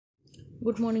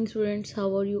Good morning, students.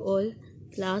 How are you all?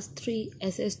 Class 3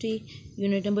 s.st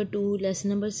Unit number 2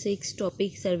 Lesson number 6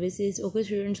 Topic Services. Okay,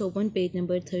 students, open page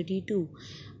number 32.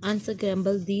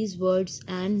 Unscramble these words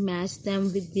and match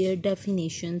them with their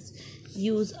definitions.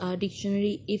 Use a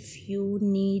dictionary if you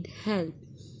need help.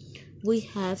 We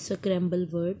have scramble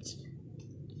words.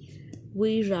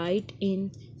 We write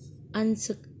in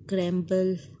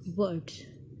unscramble words.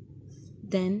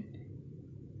 Then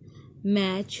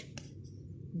match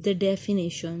the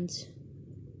definitions.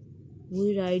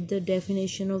 We write the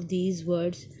definition of these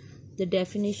words. The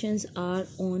definitions are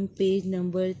on page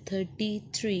number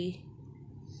 33.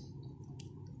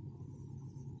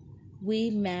 We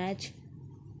match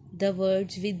the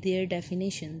words with their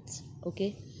definitions.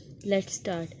 Okay, let's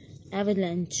start.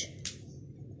 Avalanche,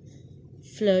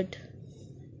 flood,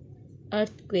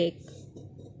 earthquake,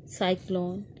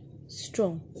 cyclone,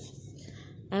 storm.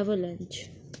 Avalanche.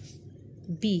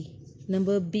 B.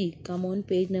 Number B. Come on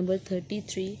page number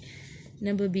 33.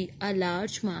 Number B. A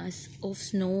large mass of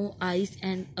snow, ice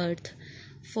and earth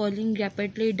falling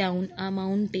rapidly down a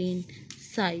mountain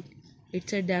side.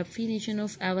 It's a definition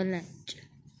of avalanche.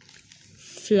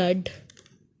 Flood.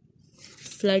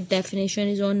 Flood definition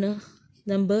is on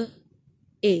number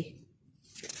A.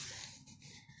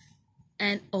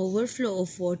 An overflow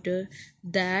of water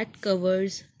that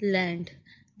covers land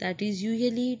that is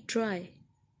usually dry.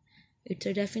 It's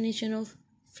a definition of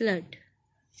flood.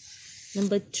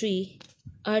 Number 3.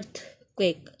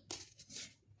 Earthquake.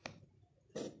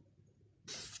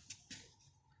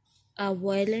 A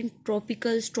violent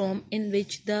tropical storm in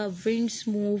which the winds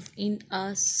move in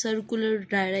a circular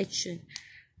direction.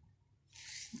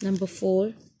 Number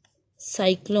 4.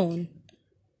 Cyclone.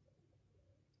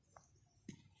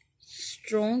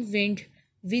 Strong wind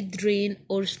with rain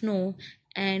or snow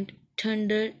and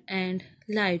thunder and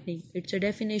lightning. It's a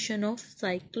definition of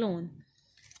cyclone.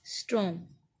 Storm.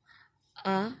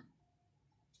 A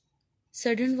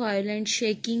sudden violent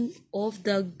shaking of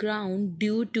the ground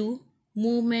due to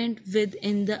movement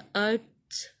within the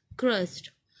earth's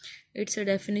crust. It's a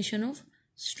definition of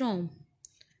storm.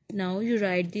 Now you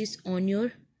write this on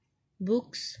your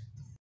books.